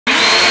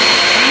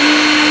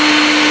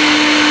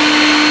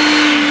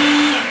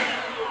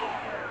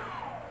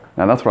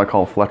Now that's what I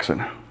call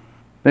flexing.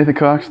 Nathan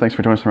Cox, thanks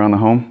for joining us around the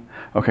home.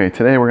 Okay,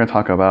 today we're going to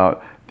talk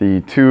about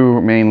the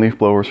two main leaf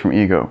blowers from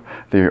Ego.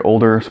 The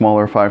older,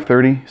 smaller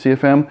 530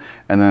 CFM,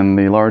 and then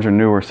the larger,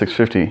 newer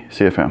 650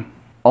 CFM.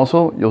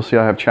 Also, you'll see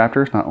I have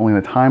chapters, not only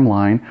in the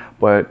timeline,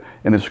 but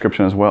in the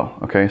description as well.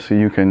 Okay, so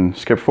you can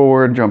skip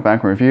forward, jump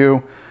back and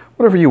review,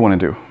 whatever you want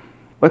to do.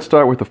 Let's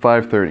start with the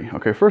 530.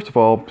 Okay, first of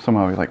all,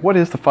 somehow you're like, what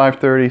is the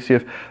 530?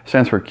 CF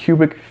stands for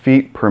cubic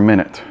feet per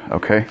minute.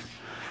 Okay,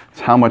 it's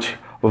how much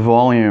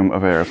volume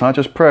of air. It's not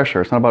just pressure.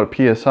 It's not about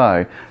a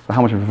PSI, but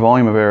how much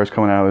volume of air is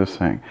coming out of this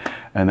thing.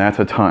 And that's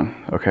a ton.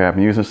 Okay, I've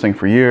been using this thing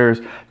for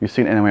years. You've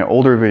seen it in my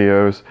older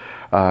videos.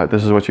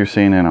 This is what you've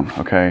seen in them.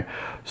 Okay,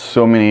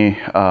 so many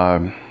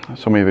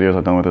videos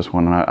I've done with this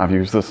one, and I've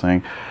used this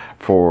thing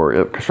for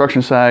a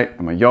construction site,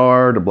 in my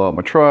yard, to blow up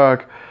my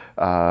truck,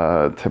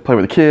 to play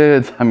with the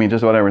kids. I mean,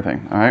 just about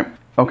everything. All right.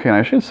 Okay, and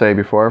I should say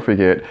before I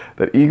forget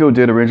that Ego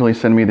did originally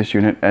send me this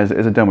unit as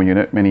a demo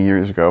unit many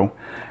years ago,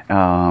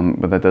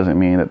 but that doesn't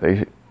mean that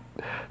they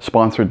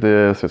sponsored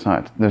this. There's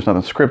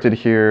nothing scripted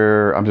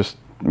here. I'm just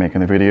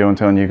making the video and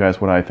telling you guys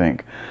what I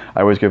think.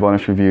 I always give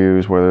honest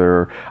reviews,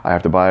 whether I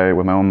have to buy it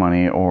with my own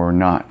money or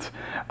not.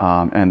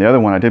 And the other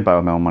one I did buy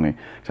with my own money,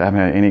 because I haven't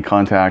had any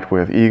contact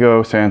with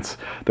Ego since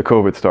the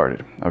COVID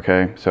started.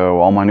 Okay, so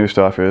all my new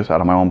stuff is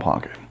out of my own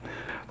pocket.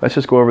 Let's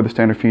just go over the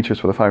standard features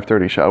for the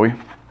 530, shall we?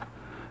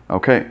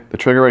 Okay, the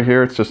trigger right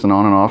here, it's just an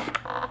on and off.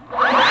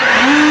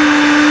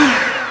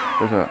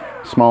 There's a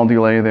small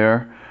delay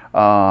there.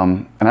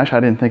 And actually I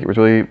didn't think it was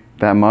really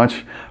that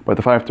much, but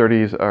the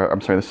 530s are, I'm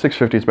sorry, the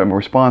 650s is a bit more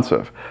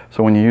responsive.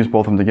 So when you use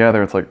both of them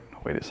together, it's like,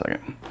 wait a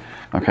second.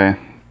 Okay,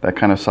 that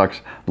kind of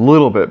sucks a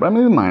little bit, but I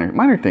mean,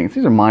 minor things.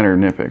 These are minor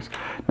nitpicks.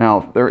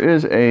 Now, there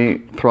is a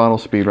throttle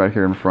speed right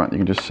here in front you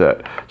can just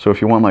set. So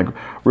if you want like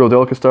real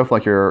delicate stuff,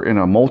 like you're in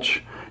a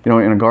mulch, you know,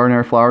 in a garden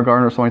or flower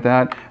garden or something like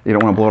that, you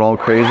don't want to blow it all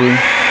crazy,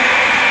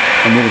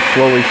 and you can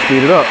slowly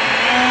speed it up.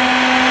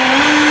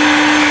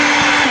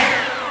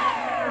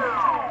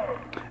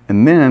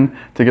 And then,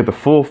 to get the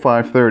full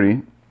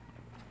 530,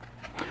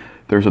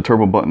 there's a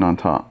turbo button on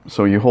top.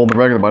 So you hold the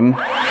regular button,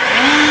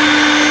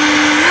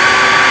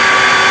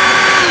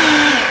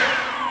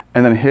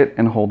 and then hit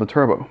and hold the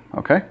turbo,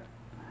 okay?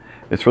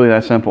 It's really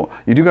that simple.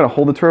 You do gotta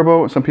hold the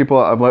turbo. Some people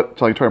I've let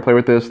try to play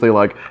with this, they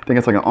like think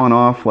it's like an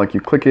on-off, like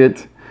you click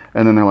it,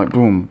 and then they're like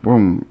boom,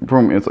 boom,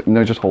 boom. It's like,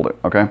 no, just hold it,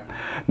 okay?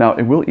 Now,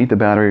 it will eat the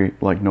battery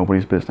like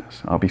nobody's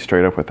business. I'll be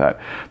straight up with that.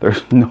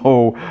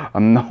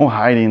 I'm no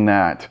hiding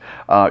that.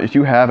 If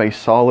you have a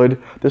solid,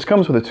 this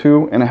comes with a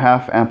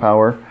 2.5 amp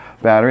hour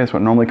battery. That's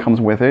what normally comes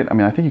with it. I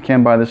mean, I think you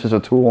can buy this as a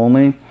tool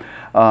only,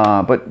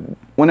 but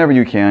whenever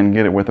you can,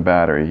 get it with a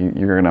battery.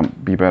 You're gonna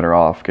be better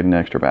off getting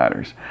extra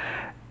batteries.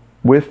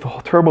 With the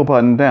turbo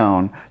button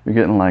down, you're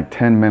getting like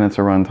 10 minutes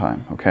of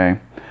runtime, okay?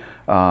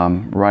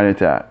 Right at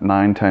that,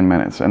 9-10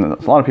 minutes. And a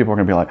lot of people are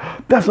gonna be like,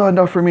 that's not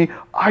enough for me,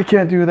 I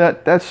can't do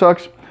that, that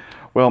sucks.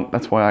 Well,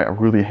 that's why I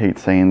really hate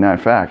saying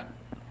that fact.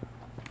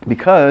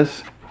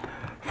 Because,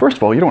 first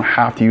of all, you don't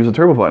have to use the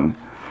turbo button.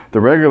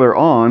 The regular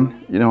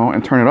on, you know,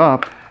 and turn it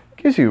up,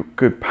 gives you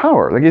good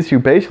power. That gives you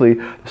basically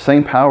the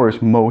same power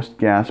as most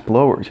gas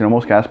blowers. You know,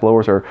 most gas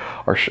blowers are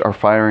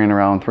firing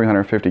around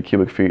 350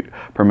 cubic feet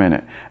per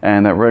minute.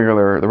 And the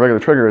regular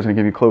trigger is gonna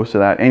give you close to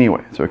that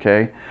anyways,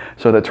 okay?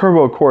 So the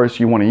turbo, of course,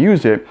 you wanna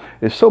use it,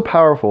 is so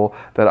powerful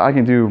that I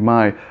can do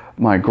my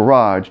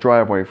garage,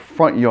 driveway,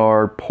 front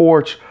yard,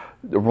 porch,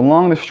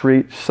 along the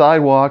street,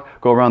 sidewalk,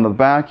 go around the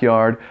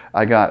backyard.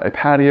 I got a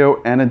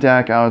patio and a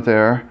deck out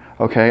there,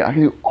 okay? I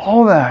can do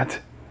all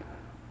that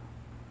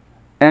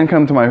and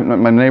come to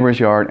my neighbor's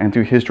yard and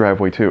do his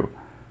driveway too,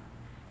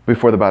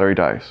 before the battery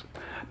dies.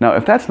 Now,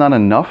 if that's not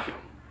enough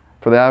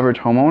for the average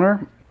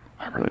homeowner,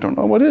 I really don't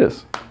know what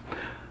is.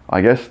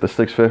 I guess the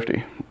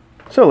 650.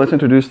 So let's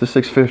introduce the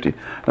 650.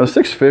 Now, the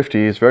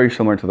 650 is very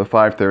similar to the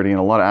 530 in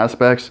a lot of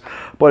aspects,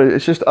 but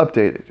it's just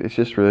updated. It's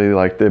just really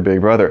like the big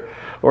brother,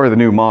 or the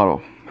new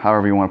model,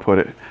 however you want to put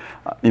it.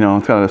 You know,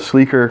 it's got a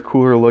sleeker,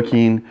 cooler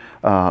looking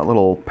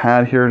little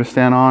pad here to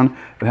stand on.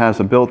 It has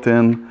a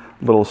built-in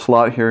little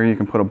slot here. You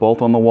can put a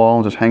bolt on the wall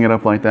and just hang it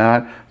up like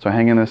that. So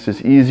hanging this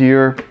is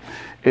easier.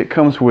 It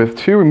comes with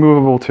 2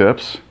 removable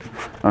tips.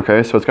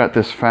 Okay, so it's got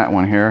this fat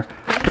one here.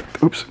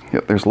 Oops,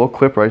 yep, there's a little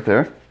clip right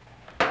there.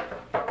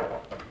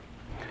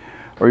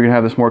 Or you can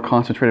have this more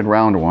concentrated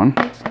round one.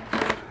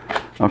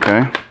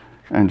 Okay,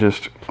 and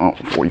just, oh,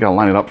 you gotta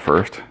line it up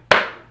first.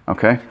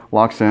 Okay,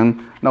 locks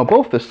in. Now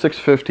both the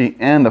 650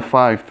 and the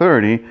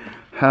 530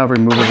 have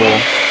removable,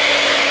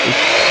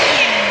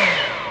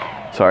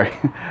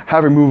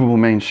 have removable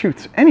main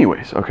chutes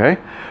anyways, okay?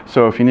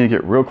 So if you need to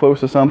get real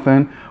close to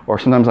something, or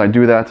sometimes I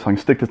do that so I can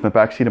stick this in the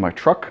back seat of my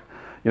truck,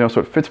 you know,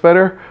 so it fits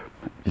better,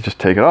 you just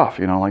take it off,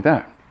 you know, like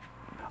that.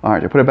 All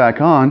right, to put it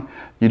back on,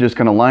 you're just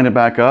gonna line it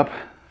back up,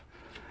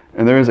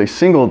 and there is a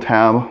single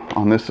tab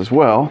on this as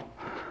well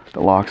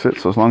that locks it,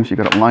 so as long as you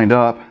got it lined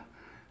up,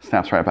 it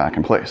snaps right back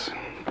in place.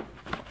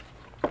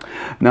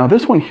 Now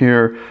this one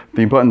here,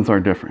 the buttons are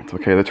different,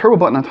 okay? The turbo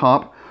button on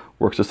top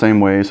works the same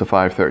way as the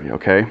 530,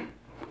 okay?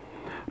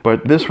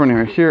 But this one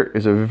right here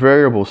is a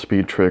variable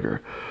speed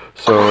trigger.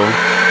 So,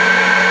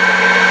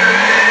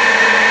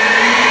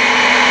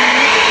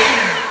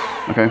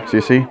 okay, so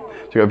you see?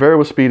 So you got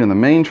variable speed in the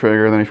main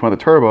trigger, then if you want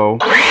the turbo,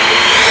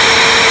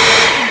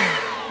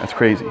 that's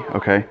crazy,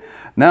 okay?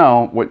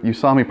 Now, what you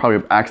saw me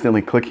probably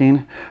accidentally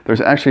clicking, there's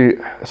actually,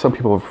 some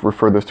people have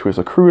referred this to as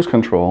a cruise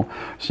control,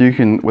 so you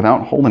can,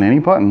 without holding any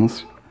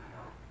buttons,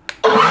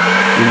 you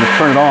can just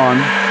turn it on,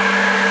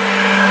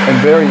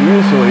 and very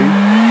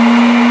easily,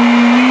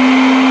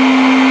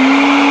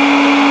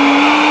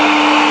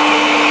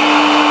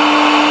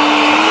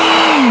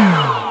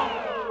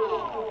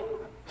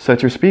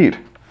 set your speed.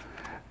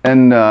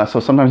 And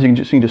so sometimes you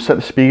can just set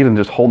the speed and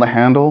just hold the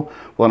handle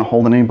without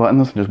holding any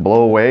buttons and just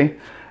blow away.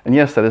 And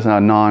yes, that is a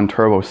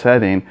non-turbo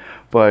setting,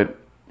 but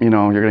you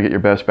know, you're gonna get your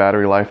best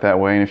battery life that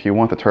way. And if you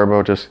want the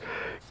turbo, just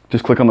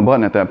click on the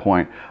button at that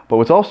point. But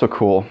what's also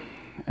cool,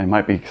 and it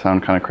might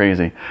sound kind of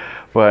crazy,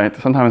 but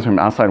sometimes when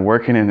I'm outside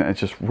working and it's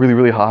just really,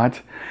 really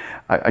hot,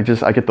 I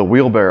get the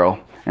wheelbarrow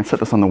and set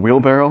this on the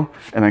wheelbarrow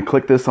and then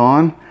click this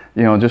on,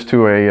 you know, just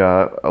to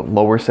a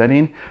lower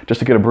setting, just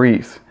to get a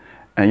breeze.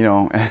 And you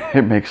know,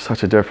 it makes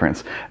such a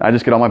difference. I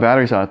just get all my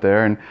batteries out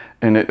there,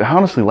 and it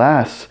honestly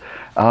lasts.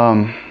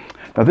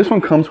 Now this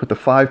one comes with the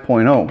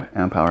 5.0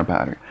 amp hour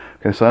battery.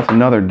 Okay, so that's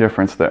another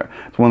difference there.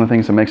 It's one of the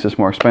things that makes this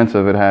more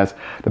expensive. It has,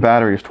 the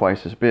battery is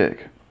twice as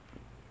big.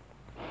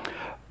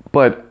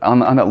 But on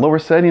that lower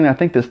setting, I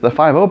think the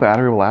 5.0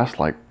 battery will last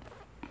like,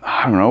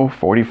 I don't know,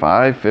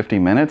 45, 50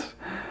 minutes.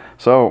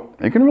 So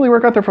you can really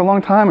work out there for a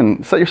long time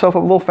and set yourself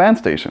up a little fan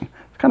station.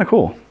 It's kind of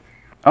cool.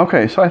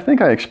 Okay, so I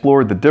think I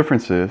explored the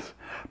differences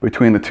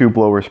between the two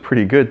blowers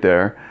pretty good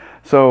there.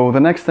 So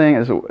the next thing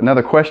is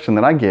another question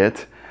that I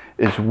get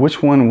is,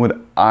 which one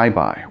would I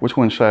buy? Which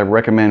one should I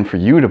recommend for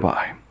you to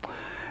buy?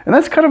 And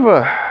that's kind of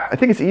I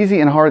think it's easy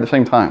and hard at the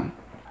same time.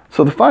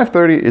 So the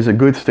 530 is a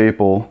good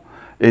staple.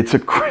 It's a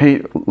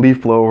great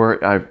leaf blower.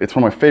 It's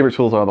one of my favorite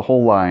tools out of the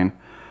whole line.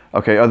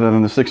 Okay, other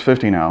than the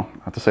 650 now.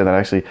 I have to say that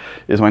actually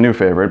is my new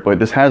favorite, but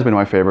this has been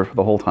my favorite for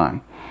the whole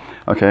time.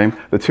 Okay,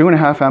 the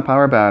 2.5 amp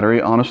hour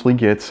battery honestly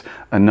gets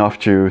enough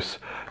juice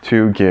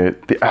to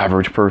get the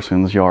average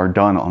person's yard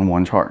done on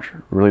one charge.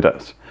 It really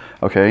does.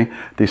 Okay,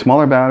 the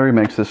smaller battery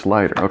makes this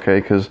lighter, okay,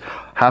 because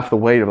half the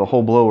weight of the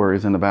whole blower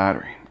is in the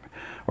battery,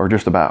 or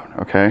just about,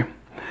 okay?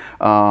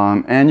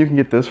 And you can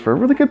get this for a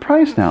really good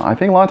price now. I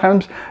think a lot of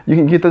times you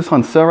can get this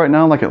on sale right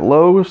now, like at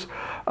Lowe's,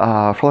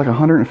 for like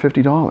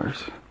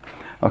 $150,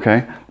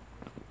 okay?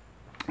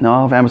 Now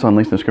I'll have Amazon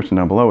links in the description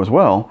down below as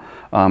well,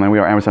 and we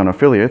are Amazon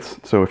affiliates,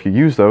 so if you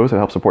use those, it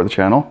helps support the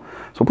channel,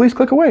 so please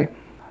click away.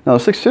 Now the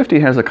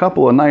 650 has a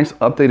couple of nice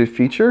updated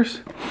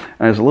features,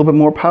 and is a little bit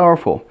more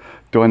powerful.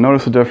 Do I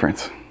notice a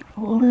difference?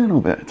 A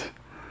little bit,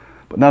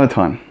 but not a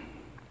ton.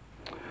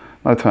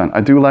 Not a ton.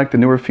 I do like the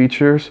newer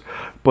features,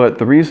 but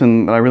the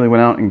reason that I really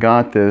went out and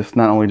got this,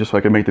 not only just so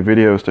I could make the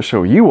videos to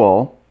show you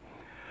all,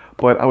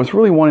 but I was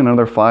really wanting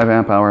another 5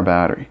 amp hour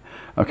battery.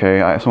 Okay,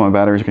 some of my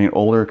batteries are getting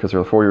older because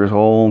they're 4 years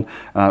old.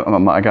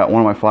 I got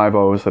one of my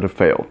 5.0s that have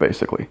failed,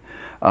 basically.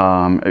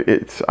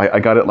 I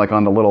got it like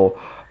on the little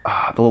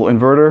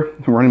inverter.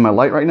 I'm running my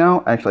light right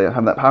now. Actually, I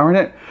have that power in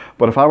it.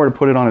 But if I were to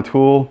put it on a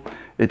tool,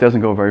 it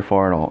doesn't go very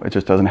far at all. It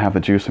just doesn't have the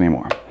juice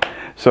anymore.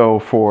 So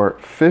for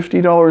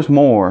 $50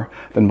 more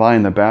than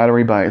buying the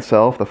battery by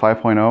itself, the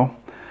 5.0,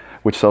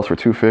 which sells for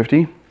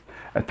 $250,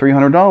 at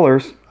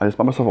 $300, I just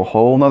bought myself a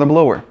whole nother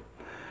blower.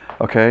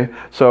 Okay,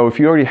 so if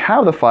you already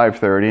have the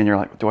 530 and you're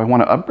like, do I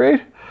want to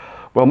upgrade?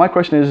 Well, my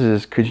question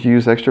is could you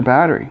use extra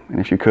battery? And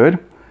if you could,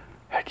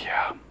 heck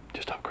yeah,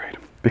 just upgrade.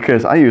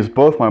 Because I use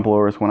both my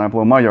blowers when I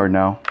blow my yard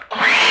now.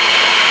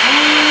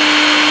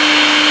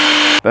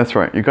 That's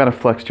right, you got to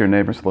flex to your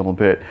neighbors a little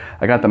bit.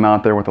 I got them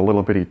out there with a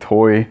little bitty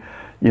toy,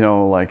 you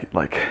know, like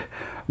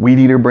Weed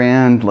Eater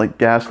brand, like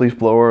gas leaf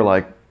blower,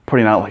 like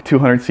putting out like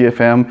 200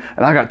 CFM.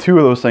 And I got 2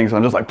 of those things and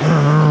I'm just like,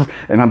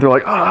 and they're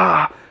like,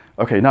 ah.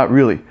 Okay, not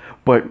really,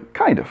 but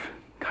kind of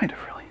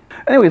really.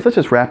 Anyways, let's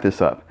just wrap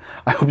this up.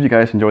 I hope you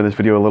guys enjoyed this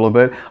video a little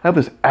bit. I hope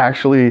this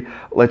actually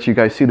lets you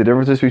guys see the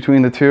differences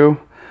between the two.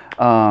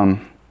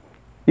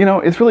 You know,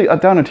 it's really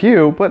down to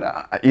you,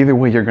 but either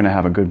way, you're gonna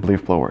have a good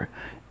leaf blower.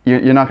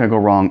 You're not gonna go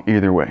wrong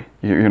either way.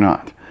 You're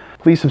not.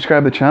 Please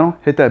subscribe to the channel,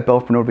 hit that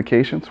bell for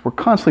notifications. We're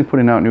constantly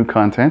putting out new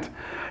content.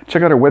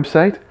 Check out our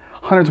website,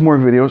 hundreds more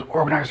videos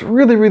organized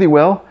really, really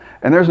well.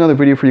 And there's another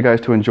video for you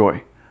guys to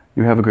enjoy.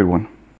 You have a good one.